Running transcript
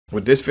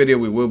With this video,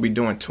 we will be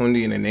doing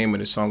Tunde, and the name of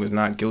the song is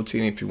Not Guilty.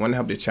 And if you want to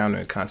help the channel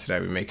and the content that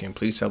we're making,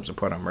 please help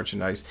support our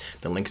merchandise.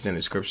 The link is in the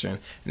description.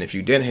 And if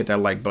you didn't hit that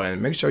like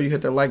button, make sure you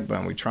hit the like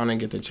button. We're trying to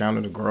get the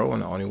channel to grow,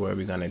 and the only way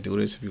we're going to do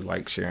this is if you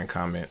like, share, and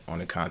comment on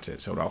the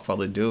content. So without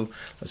further ado,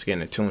 let's get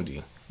into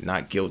Tunde,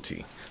 Not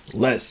Guilty.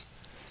 Let's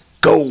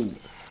go.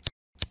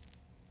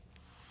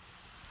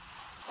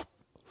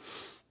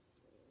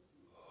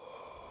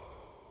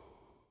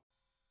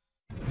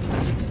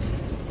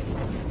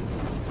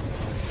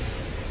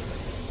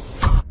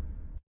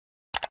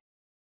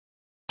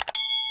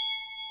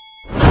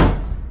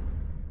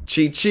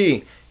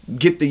 Chi,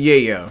 get the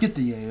yayo. Get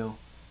the yayo.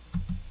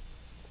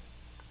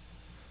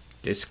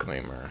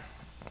 Disclaimer.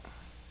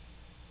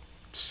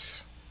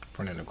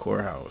 Front of the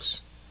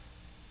courthouse.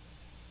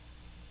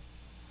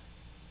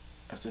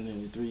 After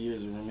nearly 3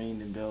 years of remaining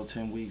in bail,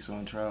 10 weeks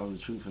on trial, the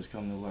truth has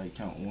come to light.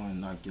 Count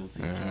 1, not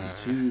guilty. Count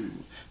 2,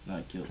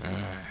 not guilty.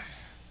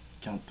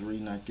 Count 3,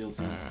 not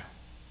guilty.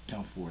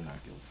 Count 4,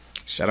 not guilty.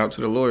 Shout out to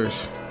the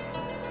lawyers.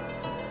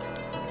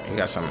 He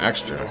got something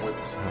extra.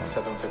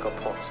 7-figure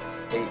pots,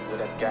 8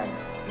 with a gang,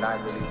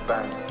 9 really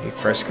bang. He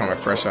coming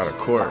fresh out of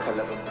court.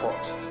 11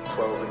 pots,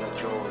 12 in the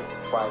jewelry,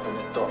 5 in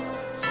the dock,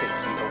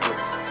 6 liter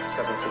whips,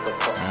 7-figure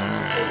pots,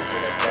 8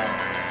 with a gang,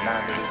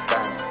 9 really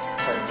bang,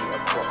 10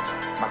 liter pots,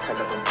 Mac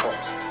 11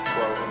 pots,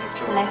 12 in the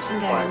jewelry.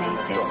 Legendary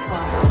made this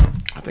one.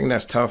 I think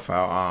that's tough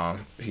how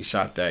he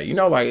shot that. You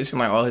know, like it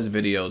seemed like all his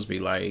videos be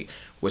like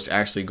what's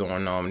actually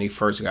going on. When he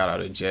first got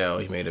out of jail,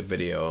 he made a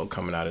video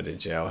coming out of the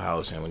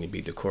jailhouse, and when he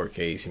beat the court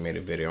case, he made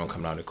a video on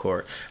coming out of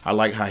court. I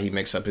like how he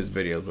mixes up his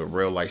videos with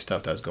real life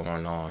stuff that's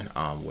going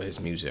on with his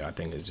music. I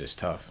think it's just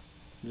tough.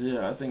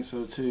 Yeah, I think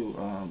so too.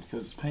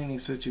 Because painting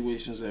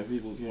situations that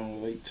people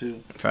can relate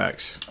to,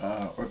 facts,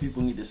 or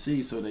people need to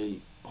see, so they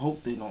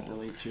hope they don't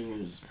relate to,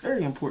 is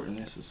very important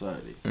in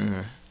society.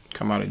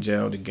 Come out of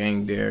jail, the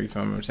gang there, you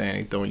feel what I'm saying?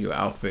 They throwing you an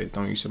outfit,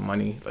 throwing you some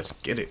money. Let's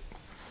get it.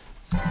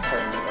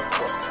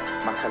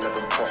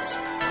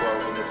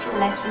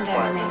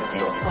 Legendary made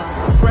this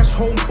one. Fresh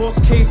home, boss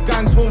case,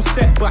 gangs home,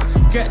 step back.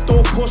 Get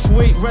door, push,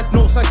 weight, red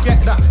notes, I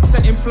get that.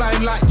 Setting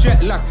flying like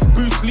jet lag.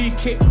 Bruce Lee,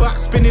 kick back,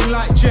 spinning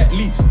like Jet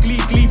Li.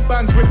 Glee,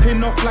 bands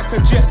ripping off like a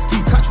jet ski.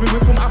 Catch me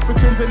with some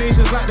Africans and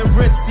Asians like the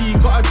Red Sea.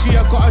 Got a G,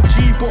 I got a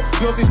G, but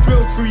yours is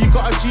drilled through. You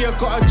got a G, I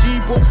got a G,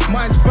 but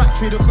mine's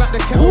factory. Looks like the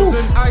kettles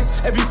and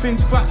ice,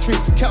 everything's factory.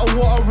 Kettle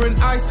water and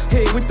ice,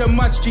 hit it with the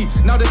Mudge G.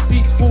 Now the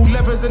seats full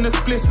levers and the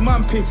splits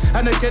mumpy.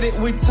 And I get it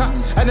with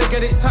tax, and I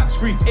get it tax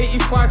free.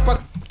 85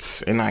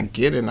 bucks. And I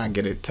get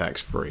it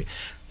tax free.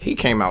 He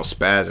came out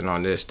spazzing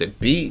on this. The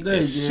beat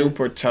is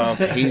super tough.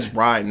 He's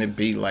riding the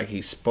beat like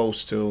he's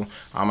supposed to.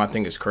 I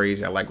think it's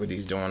crazy. I like what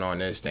he's doing on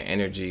this. The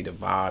energy, the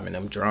vibe, and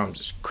them drums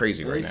is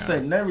crazy right now. They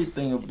setting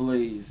everything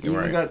ablaze.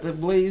 Even got the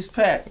blaze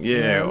pack.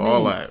 Yeah,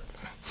 all that.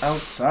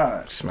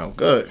 Outside. Smell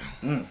good.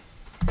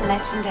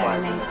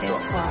 Legendary made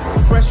this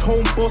one. Fresh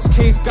home, boss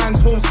case,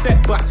 gangs home,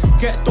 step back.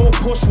 Get door,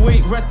 push, weight,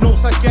 red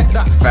notes, I get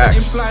that.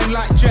 Setting flying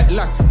like jet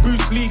lag.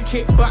 Bruce Lee,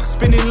 kick back,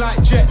 spinning like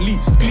Jet Li.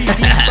 Glee,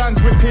 bands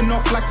ripping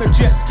off like a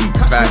jet ski.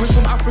 Catch me with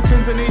some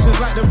Africans and Asians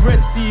like the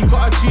Red Sea.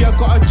 Got a G, I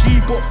got a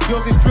G, but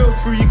yours is drilled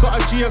through. You got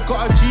a G, I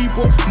got a G,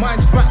 but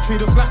mine's factory.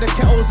 Looks like the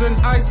kettles and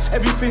ice,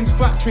 everything's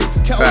factory.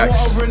 Kettle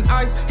water and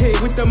ice, hit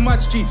it with the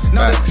Mudge G.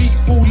 Now the seats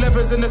full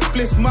levers and the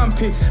splits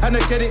mumpy. And I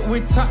get it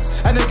with tax,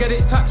 and I get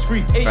it tax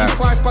free.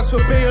 85 bucks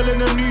for bail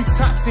in a new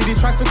taxi. They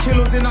tried to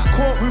kill us in that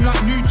courtroom like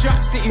New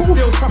Jack City.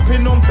 Still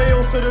trapping on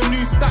bail, so the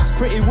new stacks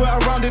pretty. We're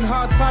around in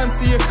hard times,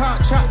 so you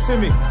can't chat to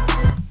me.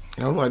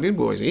 You know, like these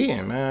boys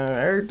eating, man.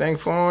 Everything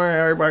foreign.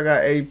 Everybody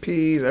got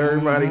APs.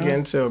 Everybody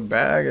getting to a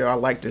bag. I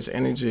like this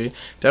energy.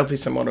 Definitely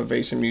some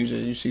motivation music.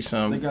 You see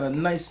some. They got a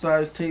nice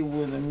sized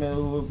table in the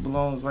middle. It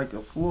belongs like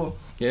a floor.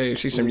 Yeah, you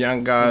see some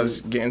young guys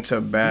getting to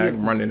a bag,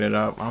 running it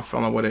up. I'm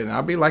feeling with it. And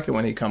I'll be liking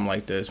when he come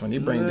like this. When he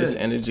bring this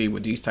energy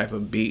with these type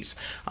of beats.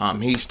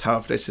 He's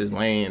tough. This is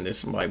lane.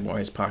 This is like more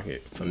his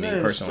pocket for me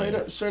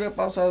personally. Straight up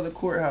outside of the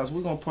courthouse.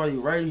 We're going to party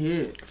right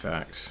here.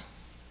 Facts.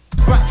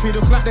 Factory,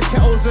 looks like the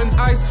kettles and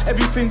ice,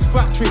 everything's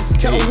factory.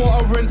 Kettle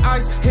water and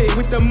ice, hit it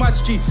with the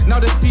Mudge G. Now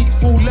the seats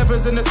full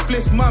levers and the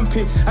splits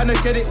mumpy. And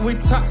I get it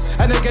with tax,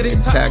 and I get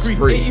it tax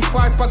free.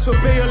 85 bucks for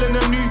bail in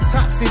a new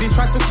taxi. They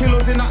tried to kill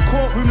us in that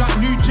courtroom like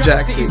New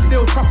Jack City.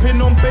 Still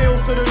trapping on bail,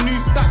 so the new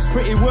stacks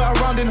pretty. We're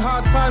around in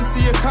hard times, so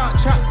you can't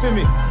chat to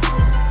me.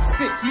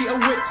 6 liter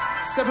whips,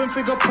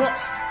 7-figure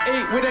pots,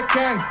 8 with a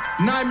gang,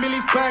 9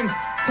 millis bang,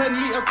 10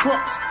 liter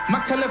crops,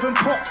 Mac 11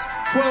 pops,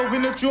 12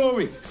 in the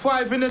jewelry,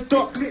 5 in the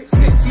dock. 6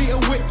 liter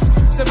whips,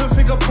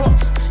 7-figure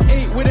pots,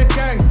 8 with a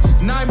gang,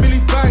 9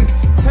 millis bang,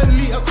 10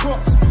 liter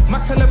crops,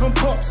 Mac 11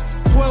 pops,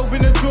 12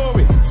 in the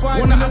jewelry,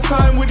 5 one at a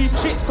time with these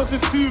chicks, cause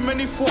there's too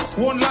many fox.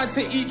 One line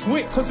to each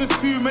whip, cause there's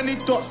too many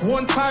dots.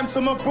 One time to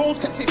my bros,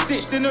 kept it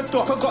stitched in a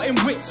dock. I got him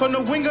whipped on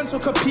the wing and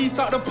took a piece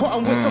out the pot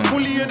and whipped a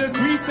fully of the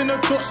grease in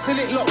the dots till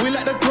it locked. We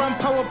let the gram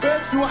power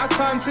burst 2 at a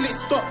time till it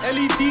stopped.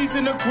 LEDs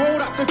in the grow,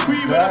 that's the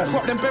cream of the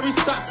crop. Then bury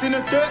stacks in the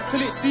dirt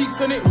till it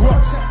seeps and it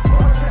rots.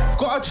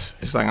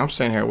 It's like I'm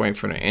sitting here waiting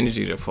for the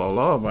energy to fall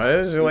off, but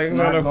it's like it's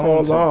not gonna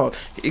fall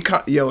off. He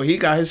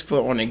got his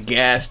foot on the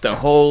gas the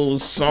whole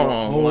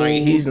song.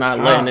 Like he's not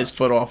letting his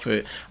foot off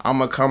it.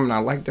 I'ma come, and I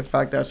like the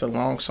fact that's a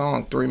long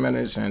song, 3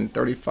 minutes and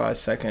 35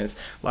 seconds.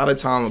 A lot of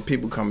time when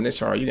people come in this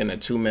chart, you're getting a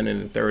 2 minute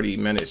and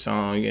 30-minute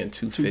song. You're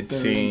getting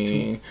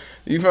 2:15.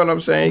 You feel what I'm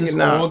saying? It's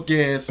all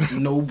gas,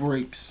 no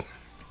brakes.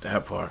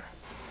 That part.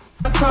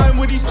 Time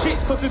with these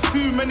chicks cause there's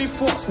too many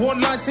fucks. One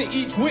line to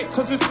each whip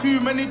cause there's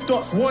too many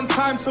dots. One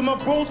time to my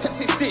bros,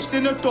 kept it stitched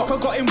in a dock. I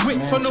got him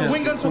whipped on the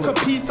wing and took a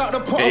piece out the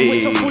pot. I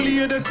whipped a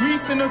fully of the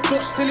grease in the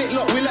Dutch till it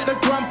locked. We let the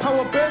ground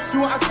power burst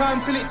 2 at a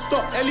time till it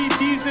stopped.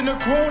 LEDs in the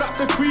grow, that's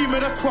the cream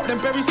of the crop. Then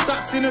berry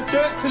stacks in the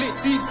dirt till it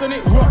seeps and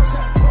it rots.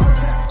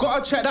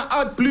 Gotta check that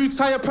odd blue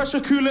tire, pressure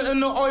coolant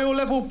and the oil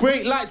level,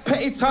 brake lights,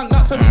 petty tank,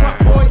 that's a trap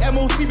boy.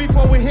 MOT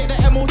before we hit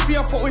the MOT,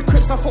 I fought with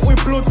Crips, I fought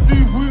with Blood,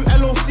 Subaru,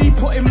 LOC,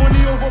 putting money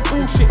over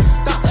bullshit.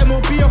 That's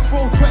MOB, I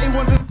throw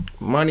 21s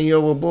and money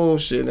over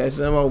bullshit, that's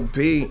MOB.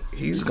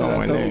 He's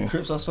going in.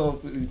 Crips, I saw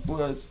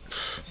Bloods,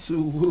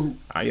 Subaru.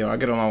 Yo, I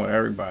get along with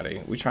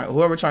everybody.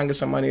 Whoever trying to get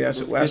some money, that's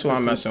who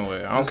I'm messing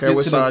with. I don't care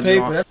what side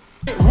you're on.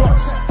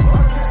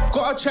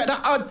 Gotta check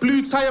that odd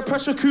blue tire,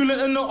 pressure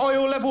coolant and the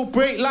oil level,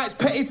 brake lights,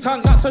 petty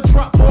tank, that's a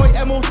trap boy.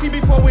 MOT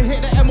before we hit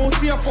the MOT,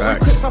 I fought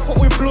with Crips, I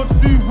fought with Blood,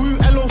 Subaru,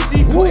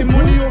 LOC, putting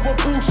money over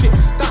bullshit.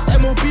 That's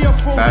MOB, I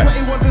throw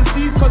 21s and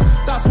C's, cause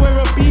that's where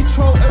a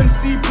B-tro and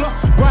C block,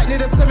 right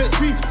near the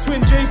cemetery.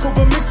 Twin Jacob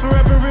and mix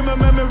forever in my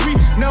memory.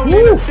 Now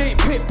Lena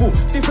State Pitbull,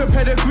 different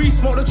pedigree,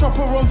 smoke the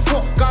chopper on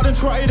foot, garden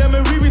trotted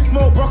Emery, we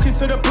smoke rocket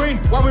to the brain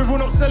while we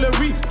run up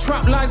celery.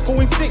 Trap lines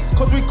going sick,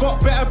 cause we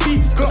got better beat.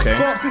 Glock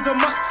sparks is a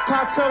max,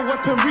 cartel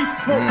weaponry,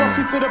 smoke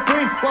rocket to the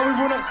brain while we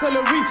run up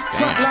celery.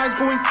 Trap lines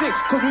going sick,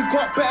 cause we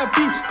got better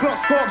beat. Glock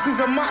sparks is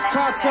a max,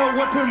 cartel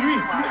weaponry.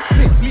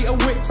 6-liter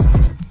whips.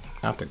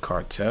 Not the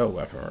cartel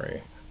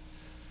weaponry.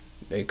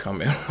 They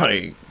coming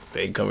like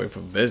they coming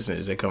for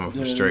business. They coming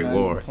for straight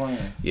war.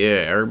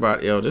 Yeah,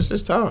 everybody. Yo, this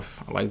is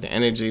tough. I like the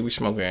energy. We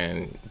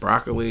smoking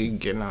broccoli,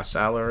 getting our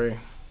salary.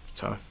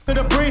 Tough. To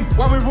the brain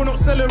while we run up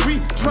celery.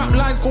 Trap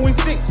lines going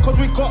sick, cause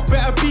we got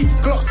better beat.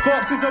 Glock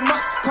scorps is a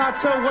max,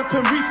 cartel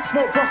weaponry.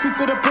 Smoke broccoli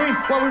to the brain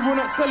while we run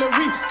up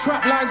celery.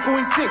 Trap lines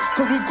going sick,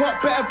 cause we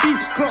got better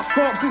beat. Glock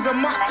scorps is a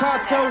max,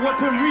 cartel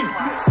weaponry.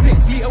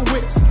 6-liter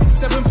whips,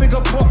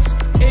 7-figure pops,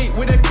 8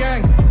 with a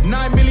gang,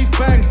 9 millis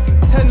bang,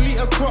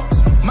 10-liter crops,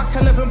 Mac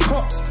 11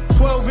 pops,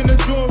 12 in the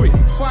jewelry,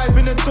 5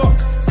 in the dock.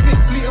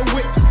 6-liter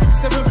whips,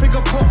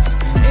 7-figure pops,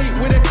 8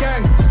 with a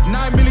gang,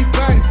 9 millis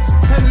bang,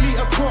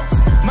 10-liter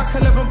crops, Mac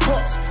 11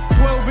 pops,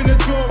 12 in the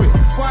jewelry,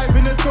 5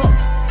 in the dock.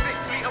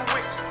 6-liter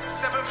whips,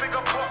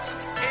 7-figure pops,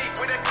 8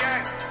 with a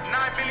gang,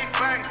 9 millis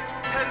bang,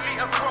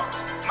 10-liter crops,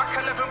 Mac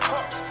 11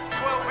 pops,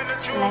 12 in the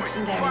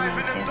jewelry, 5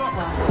 in the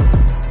dock.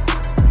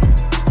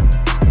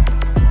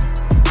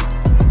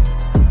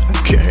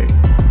 Okay.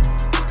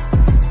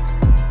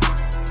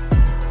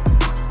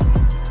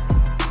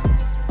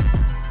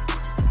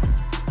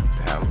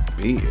 That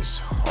beat is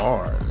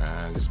hard,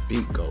 man. This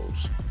beat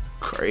goes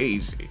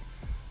crazy.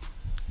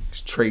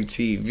 It's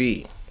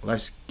TRE-TV.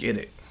 Let's get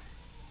it.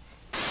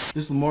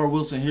 This is Lamar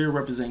Wilson here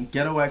representing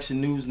Ghetto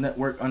Action News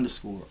Network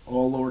 _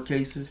 all lower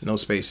cases. No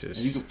spaces.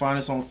 And you can find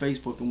us on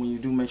Facebook, and when you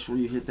do, make sure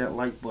you hit that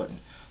like button.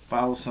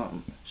 Follow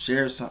something,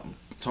 share something,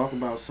 talk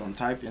about something,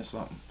 type in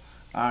something.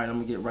 Alright, I'm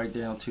going to get right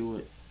down to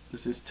it.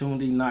 This is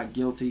Tunde, Not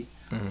Guilty.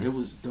 It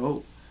was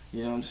dope.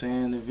 You know what I'm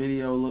saying? The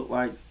video looked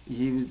like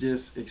he was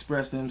just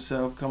expressing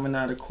himself, coming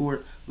out of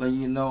court,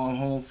 letting you know I'm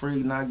home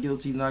free, not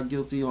guilty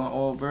on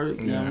all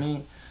verdict. You know what I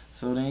mean?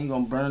 So then you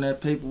going to burn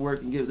that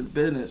paperwork and get the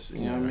business.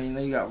 You know what I mean?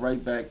 Then you got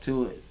right back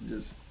to it.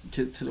 Just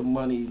get to the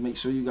money. Make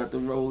sure you got the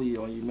rollie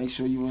on you. Make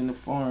sure you in the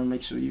farm.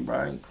 Make sure you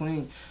riding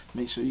clean.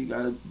 Make sure you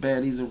got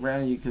baddies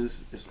around you,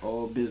 because it's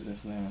all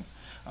business now.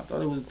 I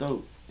thought it was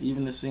dope.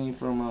 Even the scene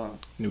from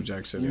New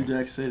Jack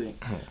City.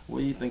 What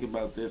do you think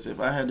about this? If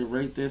I had to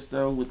rate this,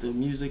 though, with the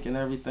music and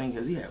everything,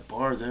 because he had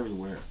bars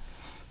everywhere,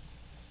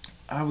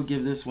 I would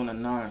give this one a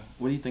 9.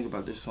 What do you think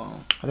about this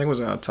song? I think it was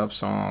a tough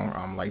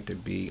song. Like the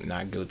beat,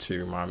 Not Guilty,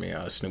 remind me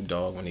of Snoop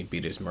Dogg when he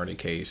beat his murder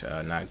case,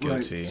 Not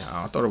Guilty. Right.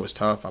 I thought it was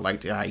tough. I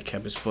liked how he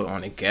kept his foot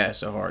on the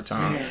gas a hard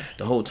time.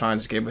 The whole time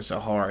just gave us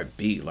a hard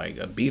beat. Like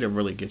a beat to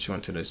really get you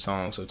into the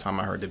song. So the time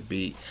I heard the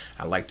beat,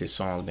 I liked this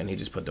song. Then he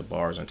just put the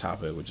bars on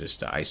top of it with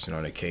just the icing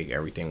on the cake.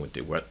 Everything with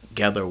it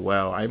together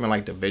well. I even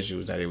like the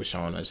visuals that he was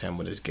showing us, him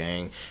with his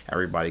gang.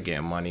 Everybody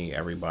getting money,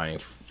 everybody in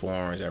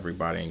forums,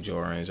 everybody in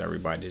Jordans,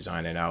 everybody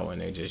designing out,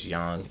 and they just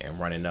young and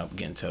running up,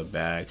 getting to a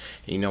bag.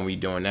 And you know, when you're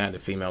doing that, the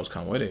females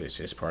come with it. It's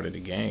just part of the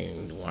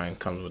game. One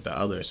comes with the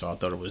other. So I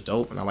thought it was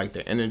dope, and I like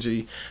the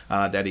energy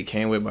that he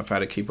came with. But if I had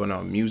to keep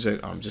on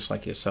music, just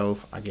like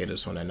yourself, I gave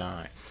this one a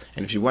 9.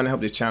 And if you want to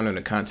help this channel and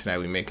the content that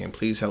we're making,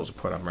 please help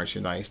support our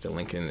merchandise. The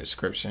link in the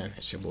description.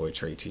 It's your boy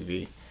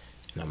TRE-TV,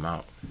 and I'm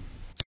out.